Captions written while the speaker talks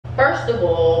first of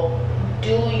all,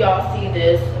 do y'all see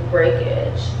this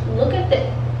breakage? Look at the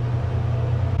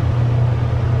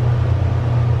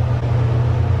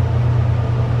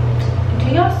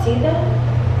y'all see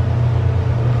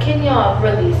that? Can y'all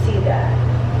really see that?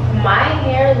 My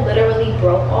hair literally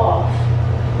broke off.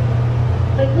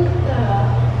 Like, look at that.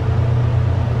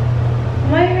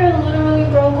 My hair literally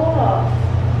broke off.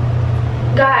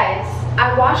 Guys,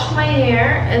 I washed my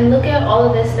hair and look at all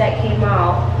of this that came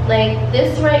out. Like,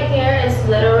 this right here is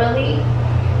literally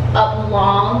a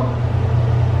long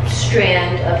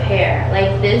strand of hair.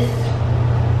 Like, this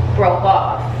broke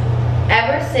off.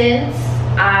 Ever since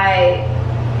I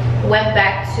went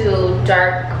back to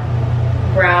dark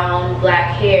brown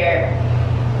black hair,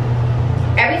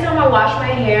 every time I wash my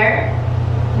hair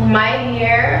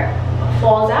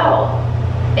falls out,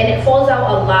 and it falls out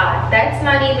a lot. That's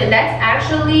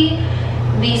actually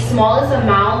the smallest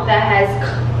amount that has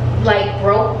like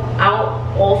broke out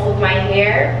off of my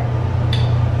hair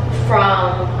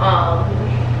from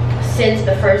since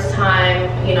the first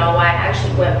time, you know, I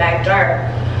actually went back dark.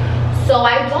 So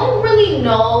I don't really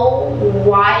know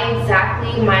why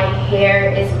exactly my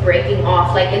hair is breaking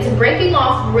off. Like, it's breaking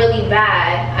off really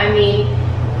bad. I mean,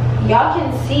 y'all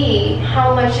can see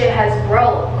how much it has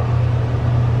broke.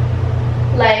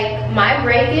 Like, my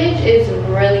breakage is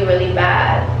really, really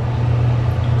bad.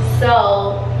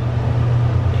 So,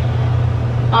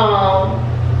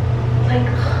 like,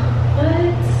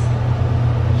 what?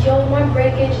 Yo, my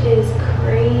breakage is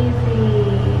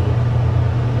crazy.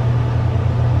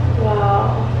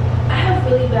 Wow, I have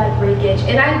really bad breakage,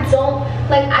 and I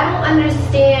don't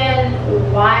understand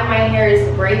why my hair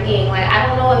is breaking. Like, I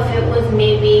don't know if it was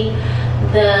maybe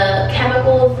the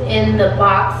chemicals in the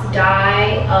box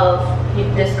dye of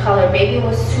this color. Maybe it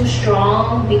was too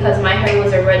strong because my hair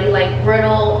was already like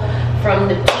brittle from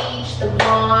the bleach, the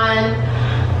blonde.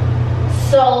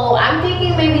 So I'm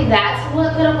thinking maybe that's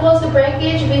what could have caused the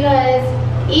breakage, because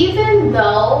even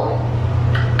though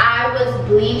I was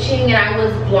bleaching and I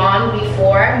was blonde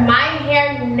before, my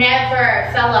hair never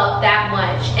fell out that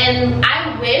much. And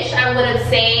I wish I would have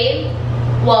saved,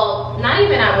 well, not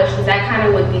even I wish, because that kind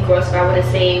of would be gross if I would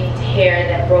have saved hair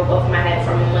that broke off my head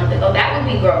from a month ago. That would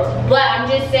be gross. But I'm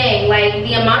just saying, like,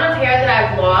 the amount of hair that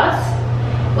I've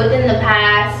lost within the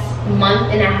past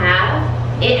month and a half,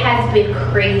 it has been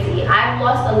crazy. I've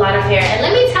lost a lot of hair. And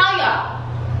let me tell y'all,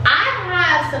 I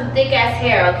have some thick ass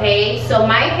hair, okay? So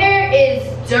my hair is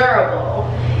durable.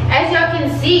 As y'all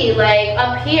can see, like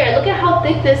up here, look at how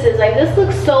thick this is. Like, this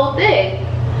looks so thick.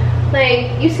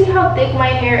 Like, you see how thick my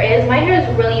hair is? My hair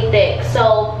is really thick.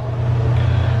 So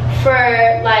for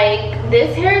like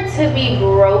this hair to be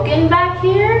broken back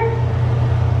here,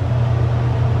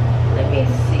 let me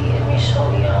see, let me show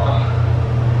y'all.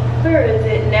 Where is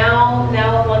it? Now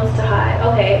it wants to hide.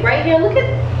 Okay, right here, look at,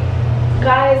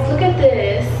 guys, look at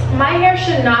this. My hair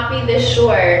should not be this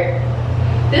short.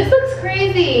 This looks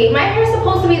crazy. My hair is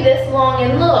supposed to be this long,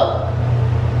 and look,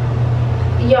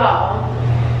 y'all.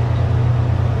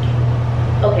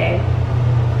 Okay,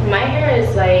 my hair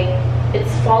is like,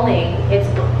 it's falling. It's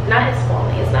not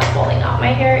falling out.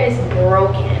 My hair is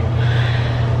broken.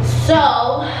 So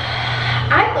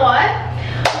I thought,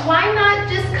 why not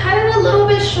just cut it a little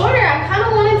bit shorter? I kind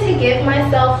of wanted to give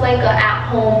myself like a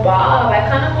at-home bob. I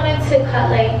kind of wanted to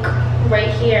cut like right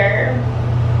here.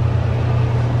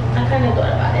 I kind of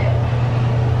thought about it.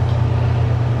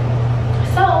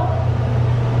 So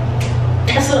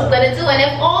that's what I'm gonna do. And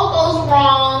if all goes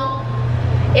wrong,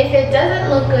 if it doesn't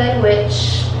look good,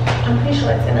 which I'm pretty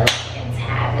sure it's gonna look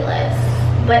fantabulous,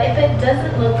 but if it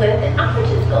doesn't look good, then I'm gonna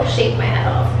just go shave my head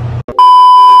off.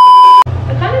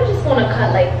 I kind of just want to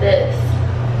cut like this.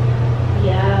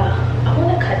 Yeah, I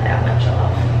want to cut that much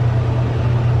off.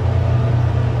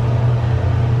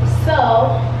 So,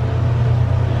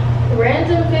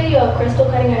 random video of Crystal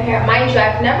cutting her hair. Mind you,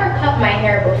 I've never cut my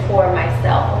hair before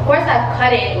myself. Of course, I've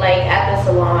cut it like at the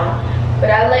salon,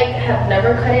 but I like have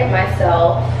never cut it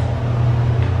myself.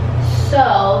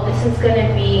 So this is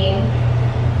gonna be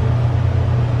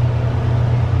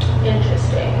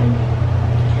interesting.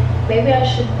 Maybe I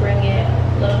should bring it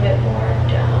a little bit more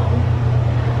down.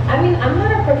 I mean, I'm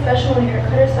not a professional hair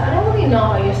cutter, so I don't really know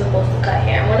how you're supposed to cut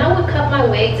hair. When I would cut my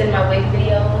wigs in my wig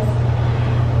videos,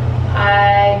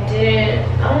 I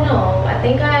don't know, I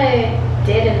think I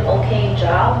did an okay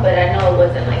job, but I know it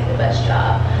wasn't like the best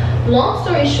job. Long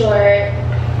story short,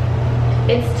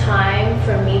 it's time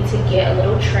for me to get a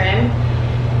little trim,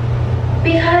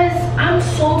 because I'm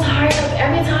so tired of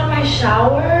every time I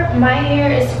shower, my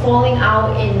hair is falling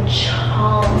out in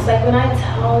chunks. Like, when I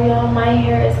tell y'all my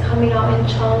hair is coming out in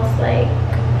chunks, like,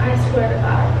 I swear to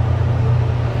God,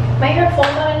 my hair falls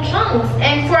out in in chunks.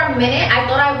 And for a minute, I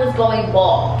thought I was going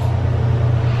bald.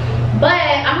 But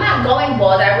I'm not going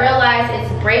bald. I realized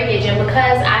it's breakage, and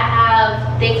because I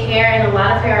have thick hair and a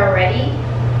lot of hair already,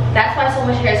 that's why so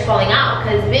much hair is falling out,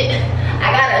 because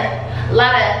I got a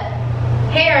lot of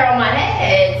hair on my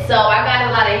head, so I got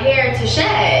a lot of hair to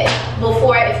shed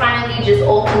before it finally just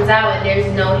opens out and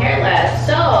there's no hair left.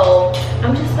 So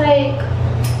I'm just like,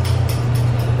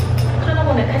 I kind of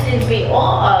want to cut this bit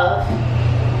off.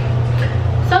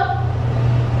 So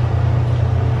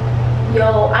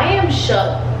yo, I am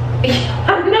shook.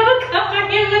 I've never cut my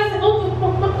hair myself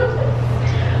before.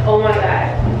 Oh my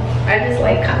god, I just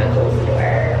like kind of close the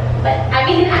door, but I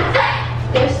mean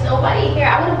there's nobody here.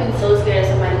 I would have been so scared if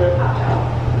somebody would have popped out.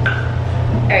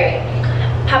 Alright,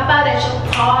 pop out at your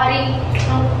party.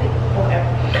 Okay.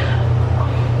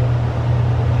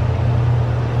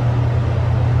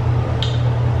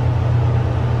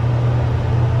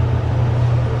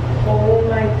 Oh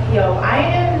my, yo, I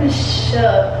am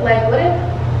shook. Like, what if,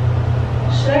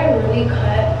 should I really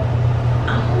cut?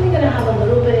 I'm only gonna have a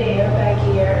little bit of hair back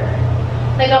here.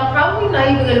 Like, I'm probably not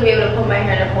even gonna be able to put my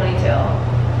hair in a ponytail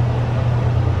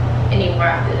anymore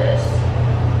after this.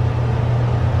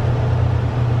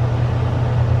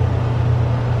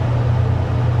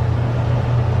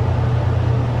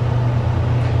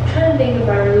 I'm trying to think if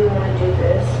I really want to do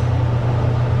this.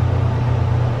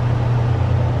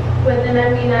 But then I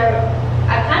mean,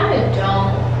 I kind of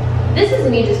don't. This is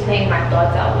me just saying my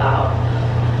thoughts out loud.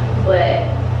 But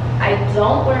I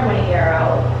don't wear my hair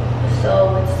out.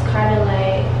 So it's kind of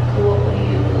like, what will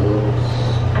you lose?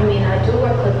 I mean, I do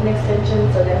wear clip-in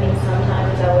extensions, so that means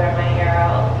sometimes I wear my hair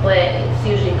out, but it's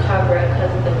usually covered because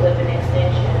of the clip-in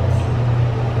extensions.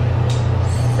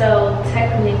 So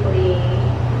technically,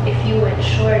 if you went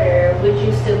shorter, would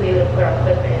you still be able to put on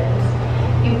clip-ins?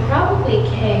 You probably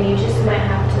can, you just might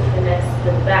have to finesse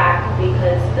the back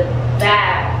because the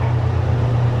back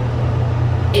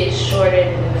is shorter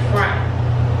than the front.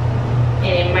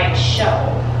 And it might show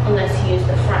unless you use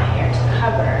the front hair to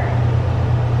cover.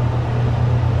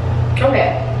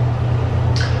 Okay.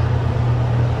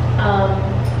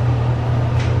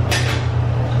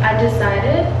 I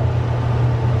decided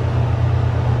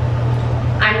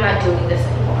I'm not doing this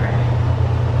anymore.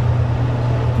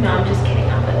 No, I'm just kidding.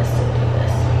 I'm gonna still do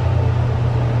this.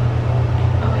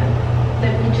 Okay.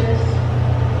 Let me just.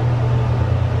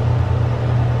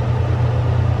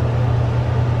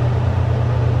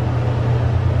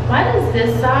 Why does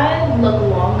this side look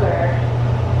longer?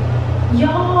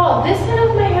 Y'all, this side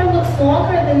of my hair looks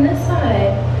longer than this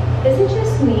side. Is it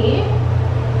just me?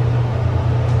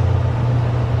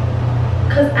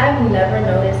 Because I've never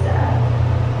noticed that.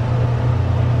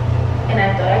 And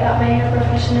I thought I got my hair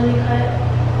professionally cut.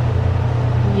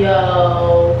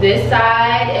 Yo, this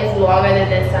side is longer than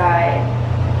this side.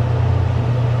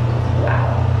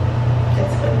 Wow,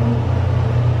 that's funny.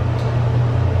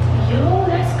 Yo,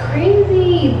 that's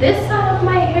crazy. This side of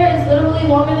my hair is literally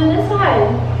longer than this side.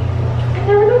 I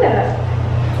never knew that.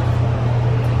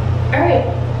 Alright,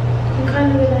 I'm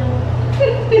kind of now.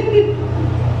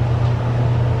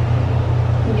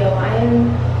 Yo, I am,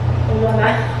 oh my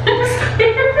god, I'm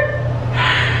scared.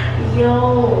 Yo.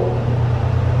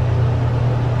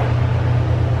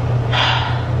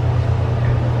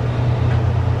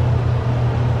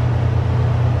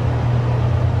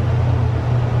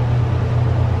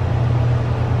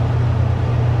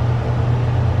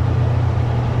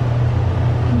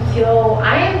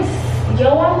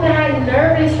 I'm mad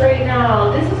nervous right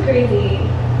now. This is crazy.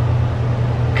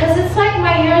 Cause it's like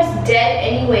my hair's dead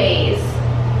anyways.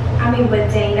 I mean, but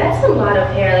dang, that's a lot of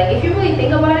hair. Like if you really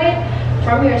think about it,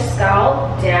 from your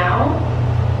scalp down,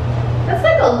 that's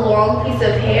like a long piece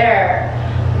of hair.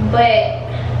 But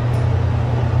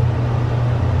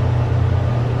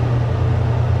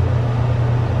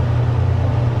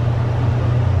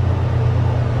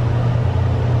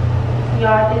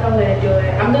y'all, I think I'm gonna do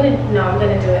it. I'm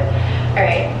gonna do it. All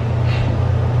right,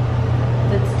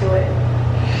 let's do it.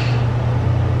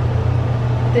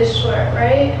 This short,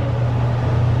 right?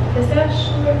 Is that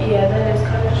short? Yeah, that is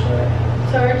kind of short.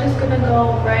 So we're just gonna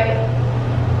go right.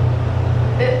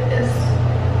 It is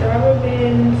the rubber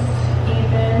bands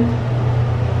even.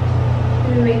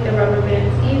 Let me make the rubber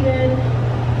bands even.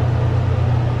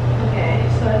 Okay,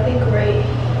 so I think right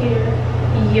here.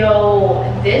 Yo,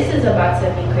 this is about to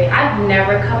be great. I've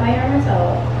never cut my hair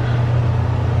myself.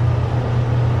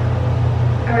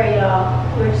 All right,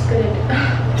 y'all, we're just gonna do,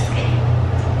 I'm just kidding.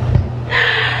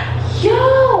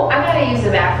 Yo, I gotta use the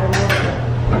bathroom.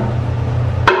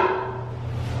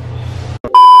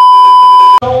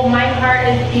 Oh, my heart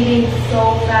is beating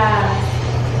so fast.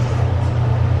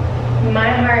 My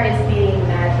heart is beating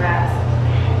that fast.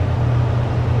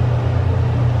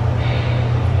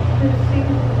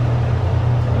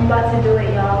 about to do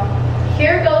it, y'all.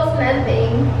 Here goes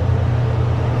nothing.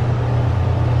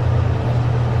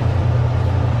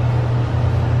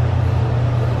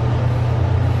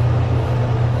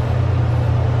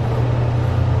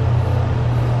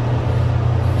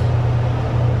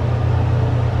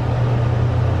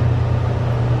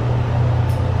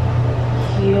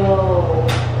 Yo.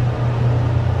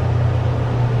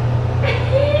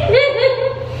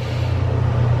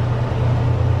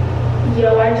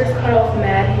 Yo, I just cut off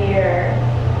mad hair.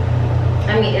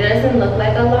 I mean, it doesn't look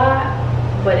like a lot,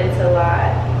 but it's a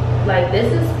lot. Like,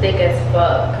 this is thick as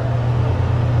fuck.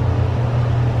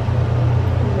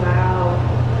 Wow.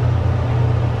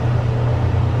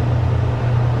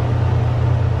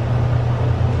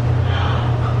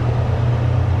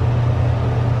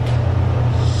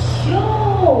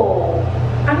 Yo,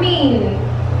 I mean,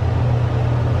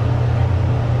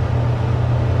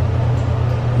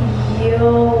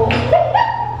 yo.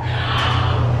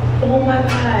 Oh my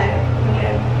god.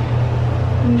 Okay,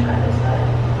 let me try this side.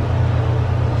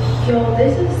 Yo,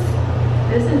 this is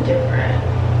different.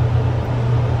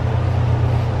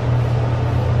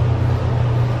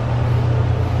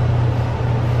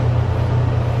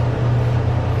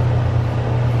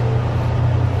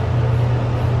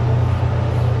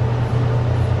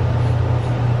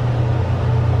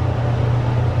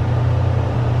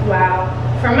 Wow,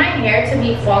 for my hair to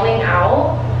be falling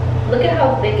out, look at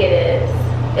how thick it is.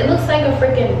 It looks like a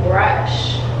freaking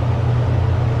brush.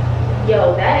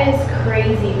 Yo, that is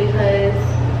crazy because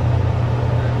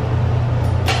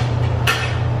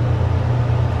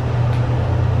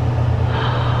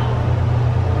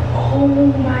oh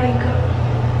my god.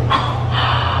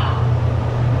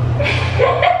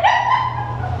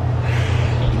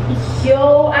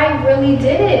 Yo, I really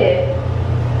did it.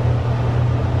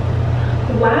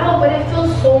 Wow, but it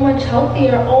feels so much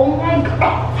healthier. Oh my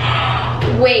god.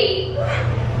 Wait.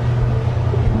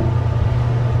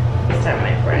 This time,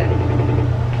 my friend.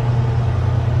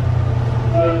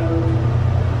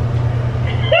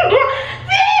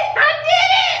 I did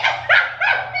it!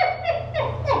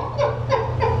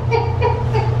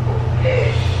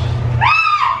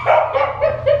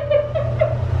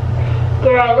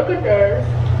 Girl, look at this.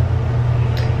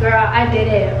 Girl, I did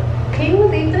it. Can you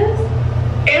believe this?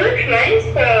 It looks nice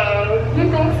though. You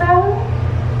think so?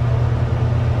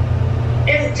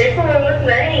 It's different, it looks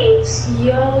nice.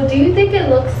 Yo, do you think it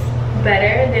looks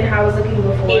better than how I was looking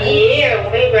before?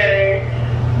 Yeah, way better.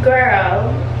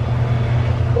 Girl.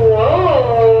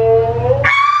 Whoa.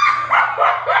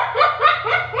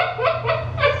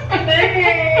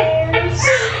 Thanks.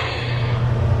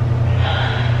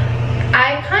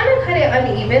 I kind of cut it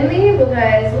unevenly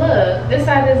because look, this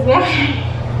side is long. This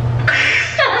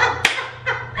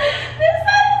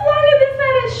side is long and this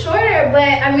side is shorter,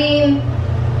 but I mean,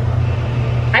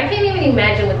 I can't even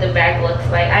imagine what the back looks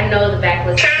like. I know the back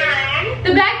looks crazy.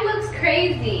 The back looks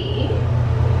crazy.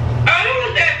 I don't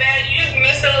look that bad. You just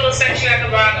missed a little section at the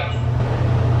bottom.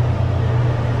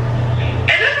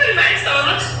 It does look nice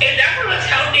though. It definitely looks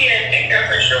healthier and thicker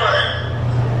for sure.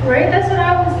 Right? That's what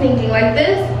I was thinking. Like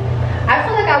this, I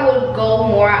feel like I would go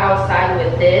more outside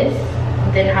with this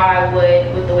than how I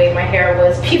would with the way my hair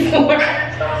was before.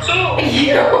 So,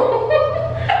 Yo.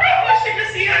 I wish you could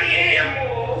see how your hair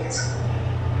moves.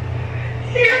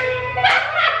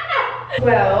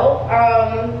 Well,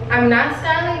 I'm not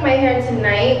styling my hair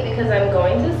tonight because I'm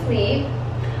going to sleep.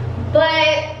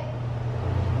 But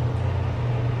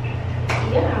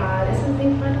yeah, this is the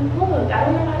final look. I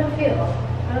don't know how to feel.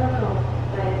 I don't know.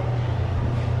 But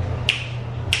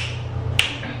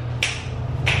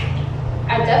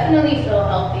I definitely feel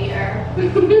healthier.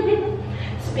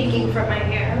 Speaking for my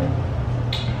hair.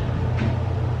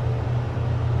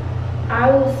 I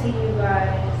will see you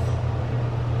guys